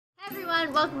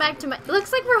Everyone, welcome back to my. It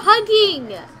looks like we're hugging.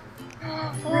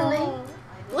 Really? Oh,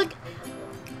 look.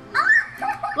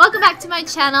 Welcome back to my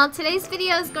channel. Today's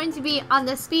video is going to be on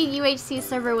the Speed UHC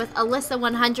server with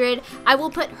Ailisa100. I will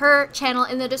put her channel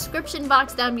in the description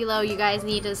box down below. You guys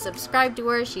need to subscribe to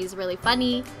her. She's really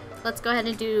funny. Let's go ahead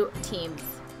and do teams.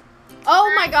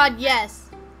 Oh my god, yes.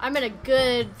 I'm in a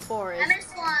good forest. I'm in a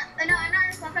swamp. No, I'm not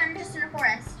in a swamp. I'm just in a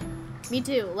forest. Me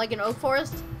too. Like an oak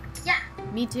forest? Yeah.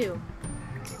 Me too.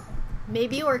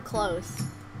 Maybe we're close.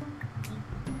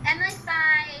 I'm like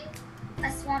by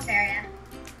a swamp area.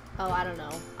 Oh, I don't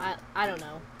know. I don't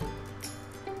know.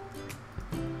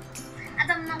 I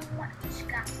don't know what you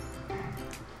got.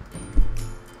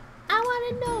 I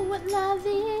want to know what love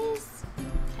is.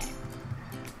 Okay.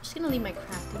 I'm just going to leave my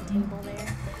crafting table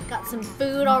there. Got some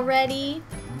food already.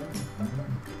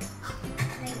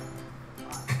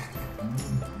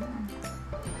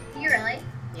 You really?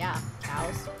 Yeah,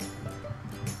 cows.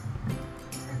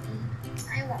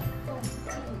 I won't.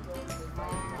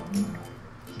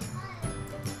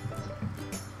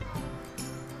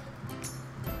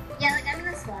 Yeah, like I'm in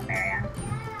the swamp area.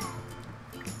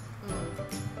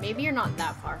 Maybe you're not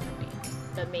that far from me,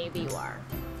 but maybe you are.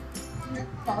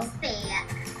 False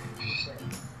back.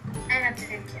 I have to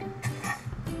do too.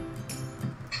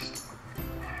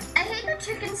 I hate that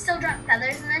chickens still drop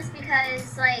feathers in this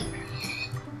because, like,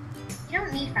 you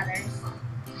don't need feathers.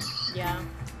 Yeah.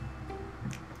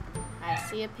 I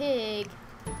see a pig.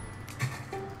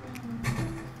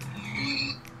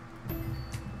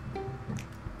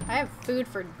 I have food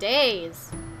for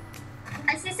days.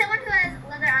 I see someone who has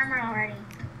leather armor already.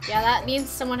 Yeah, that means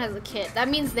someone has a kit. That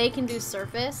means they can do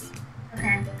surface.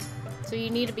 Okay. So you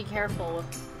need to be careful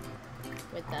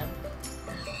with them.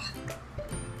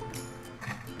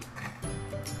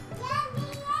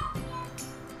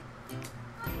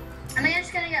 I'm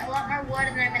just gonna get a lot more wood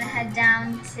and then I'm gonna head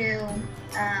down to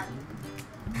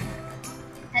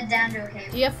a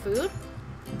cave. Do you have food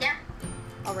Yeah.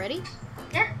 already?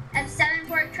 Yeah. I have 7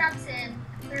 pork chops and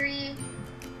 3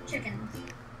 chickens.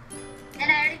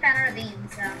 And I already found a ravine,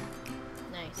 so.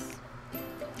 Nice.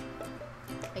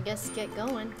 I guess get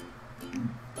going.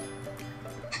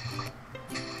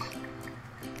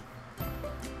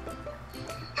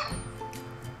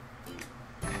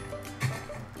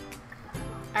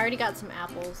 I already got some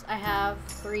apples. I have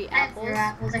 3 apples. I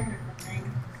have 0 apples. I can have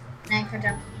nothing. And I could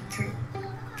jump tree.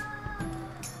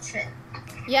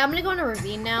 Yeah, I'm gonna go in a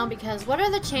ravine now because what are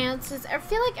the chances? I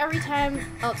feel like every time.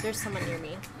 Oh, there's someone near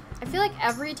me. I feel like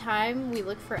every time we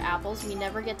look for apples, we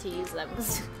never get to use them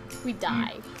because we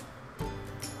die.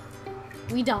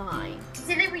 We die. It's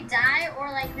either we die or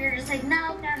like we were just like,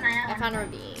 no, never mind. I found a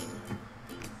ravine.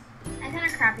 I found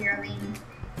a crappy ravine.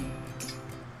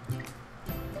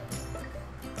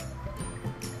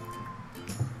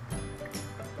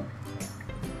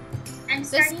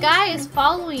 This guy is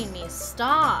following me.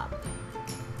 Stop.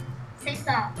 Say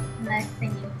stop. Next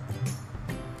thingy.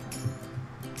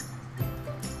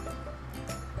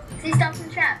 Say stop in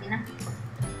the trap, you know?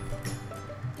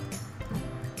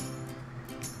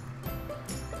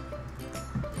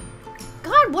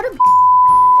 God, what a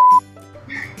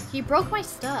he broke my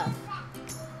stuff.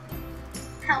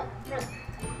 Help.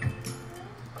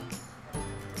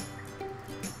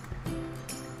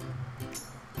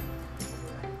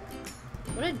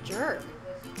 What a jerk.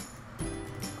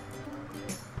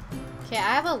 Okay,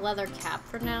 I have a leather cap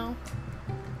for now.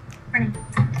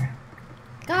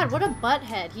 God, what a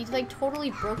butthead. He like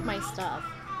totally broke my stuff.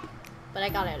 But I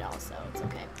got it all, so it's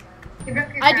okay. You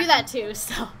broke your I do that too,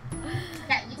 so.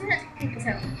 Yeah, you do that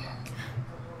too.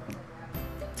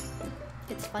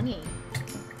 It's funny.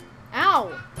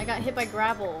 Ow! I got hit by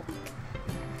gravel.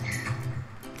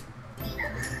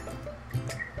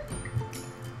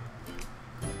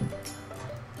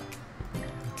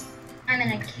 I'm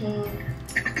in a cave.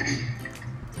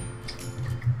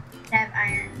 I have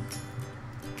iron.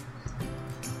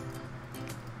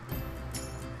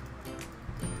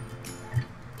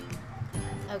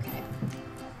 Okay.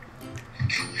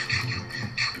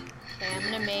 Okay, I'm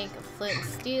gonna make a flint and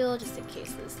steel just in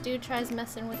case this dude tries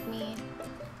messing with me.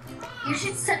 You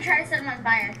should try to set him on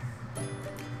fire.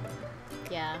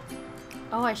 Yeah.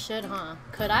 Oh, I should, huh?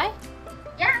 Could I?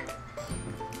 Yeah.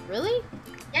 Really?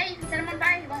 Yeah, you can set him on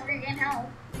fire. He won't regain health.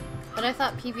 But I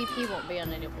thought PvP won't be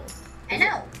unable. I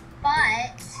know,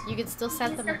 but You can still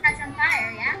set you can them. still catch on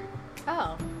fire, yeah?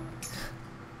 Oh.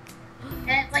 And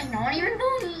it's like no one even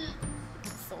believes.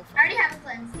 That's so I funny. already have a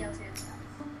flint and steel too, so.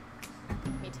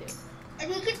 Me too. If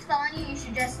he keeps following you, you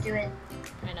should just do it.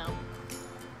 I know.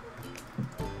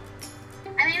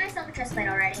 I made myself a chest plate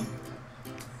already.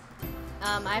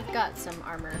 I've got some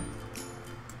armor.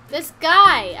 This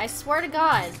guy, I swear to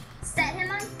God. Set him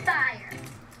on fire.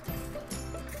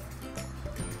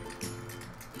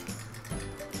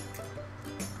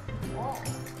 Whoa.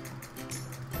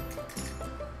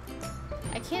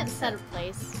 I can't set a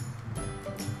place.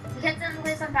 You can't set the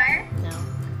place on fire? No.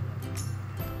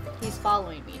 He's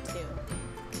following me too.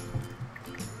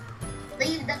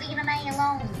 Leave the Vinamae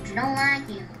alone. She don't like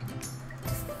you.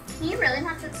 Can you really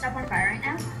not set stuff on fire right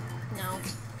now? No.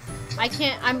 I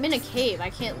can't, I'm in a cave. I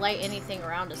can't light anything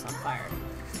around us on fire.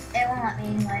 It won't let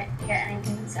me get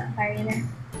anything set on fire either.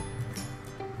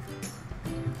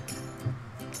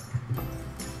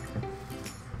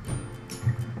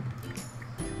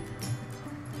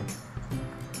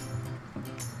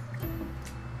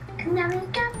 Now we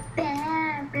got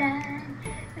bad blood.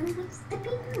 And we used to be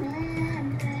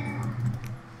bad blood.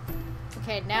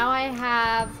 Okay, now I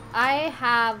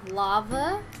have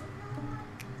lava.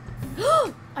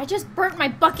 I just burnt my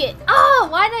bucket. Oh,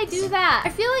 why did I do that? I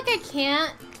feel like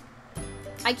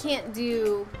I can't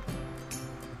do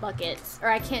buckets, or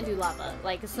I can't do lava.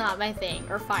 Like, it's not my thing,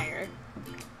 or fire.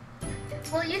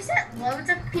 Well, you set loads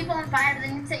of people on fire, but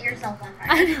then you set yourself on fire.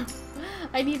 I know.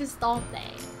 I need to stop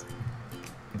that.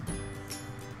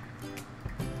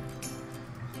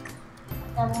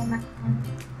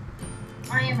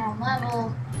 I am on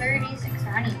level 36.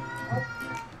 I need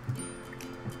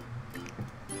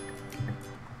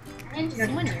to go.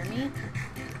 Someone near me?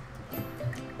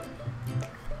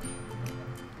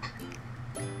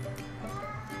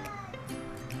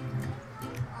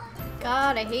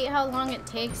 God, I hate how long it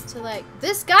takes to like...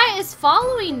 This guy is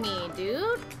following me,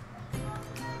 dude!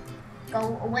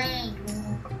 Go away.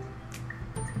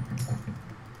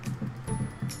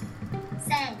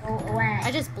 Say go away.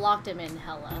 I just blocked him in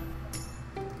hella.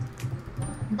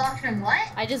 Blocked him what?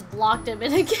 I just blocked him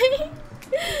in a game.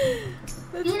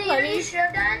 That's You know what funny. you should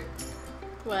have done?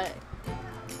 What?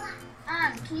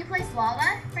 Can you place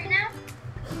lava right now?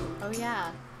 Oh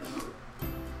yeah.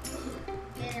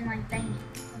 Get in like bang it.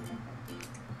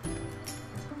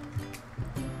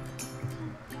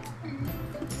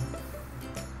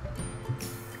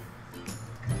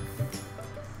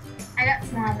 I got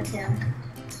some lava too.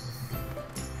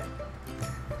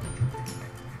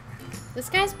 This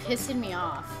guy's pissing me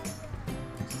off.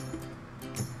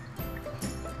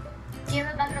 Do you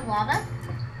have a bucket of lava?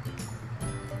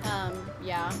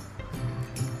 Yeah.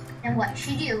 And what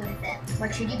should you do with it?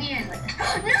 What should you be doing with it? No!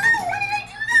 Why did I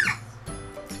do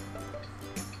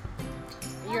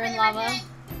that? You're in lava?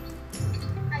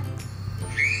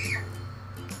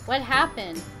 What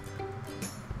happened?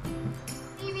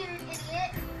 You being an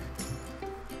idiot.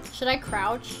 Should I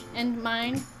crouch in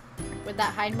mine? Would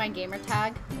that hide my gamer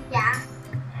tag? Yeah.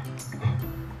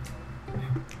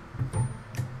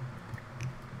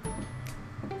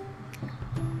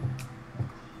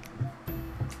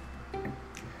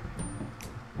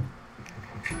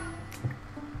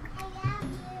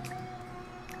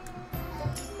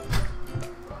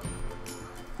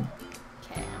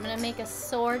 Okay, I'm gonna make a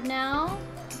sword now.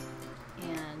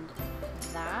 And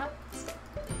that.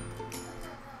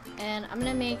 And I'm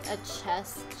gonna make a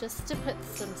chest just to put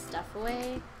some stuff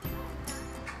away.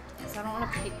 Because I don't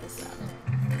want to pick this up.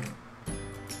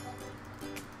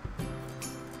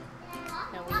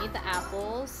 No, we need the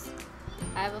apples.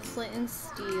 I have a flint and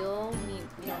steel.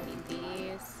 We don't need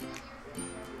these.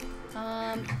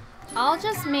 I'll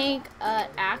just make an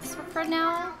axe for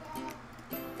now.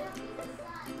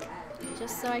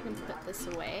 Just so I can put this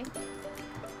away.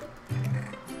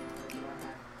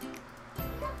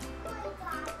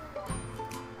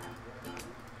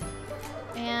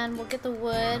 And we'll get the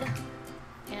wood.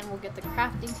 And we'll get the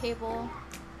crafting table.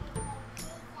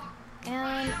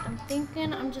 And I'm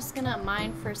thinking I'm just gonna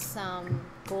mine for some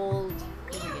gold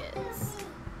ingots.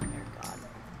 Oh god.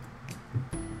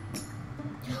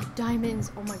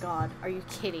 Diamonds! Oh my god, are you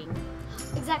kidding?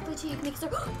 Exactly, so you can make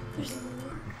sword. There's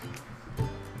more.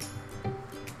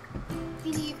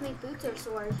 Maybe you can make boots or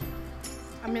sword.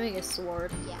 I'm gonna make a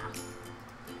sword. Yeah.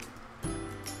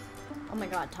 Oh my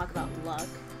god, talk about luck.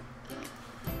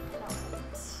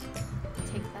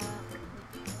 Take that.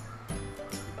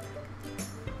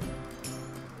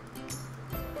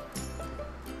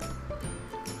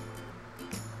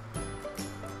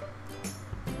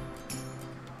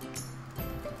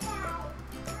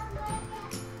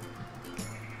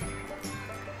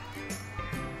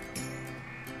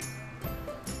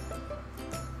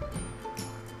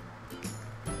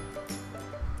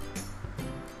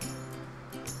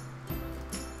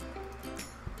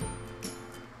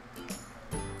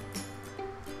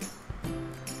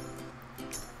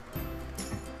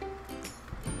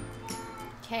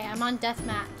 Okay, I'm on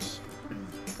deathmatch.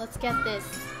 Let's get this.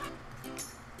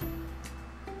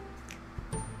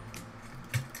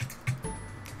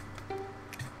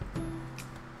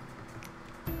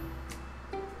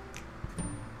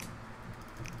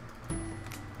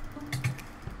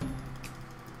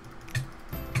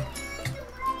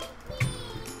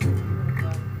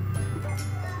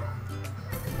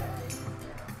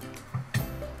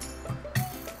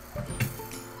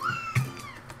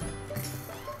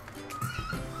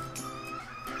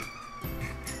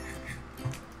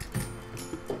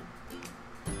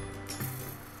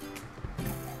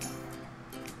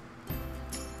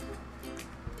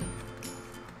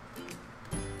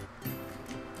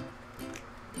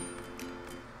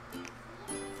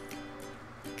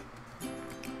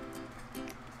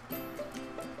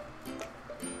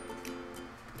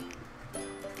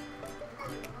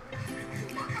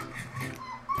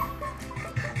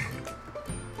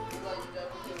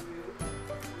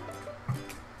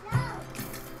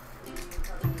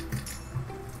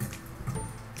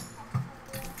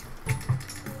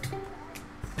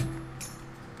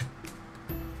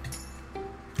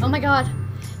 Oh my god.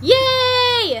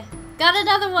 Yay! Got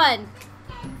another one.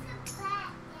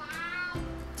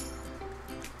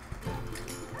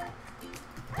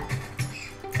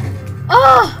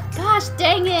 Oh, gosh,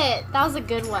 dang it. That was a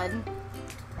good one.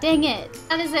 Dang it.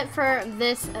 That is it for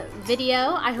this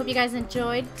video. I hope you guys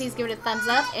enjoyed. Please give it a thumbs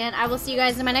up, and I will see you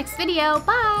guys in my next video.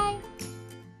 Bye!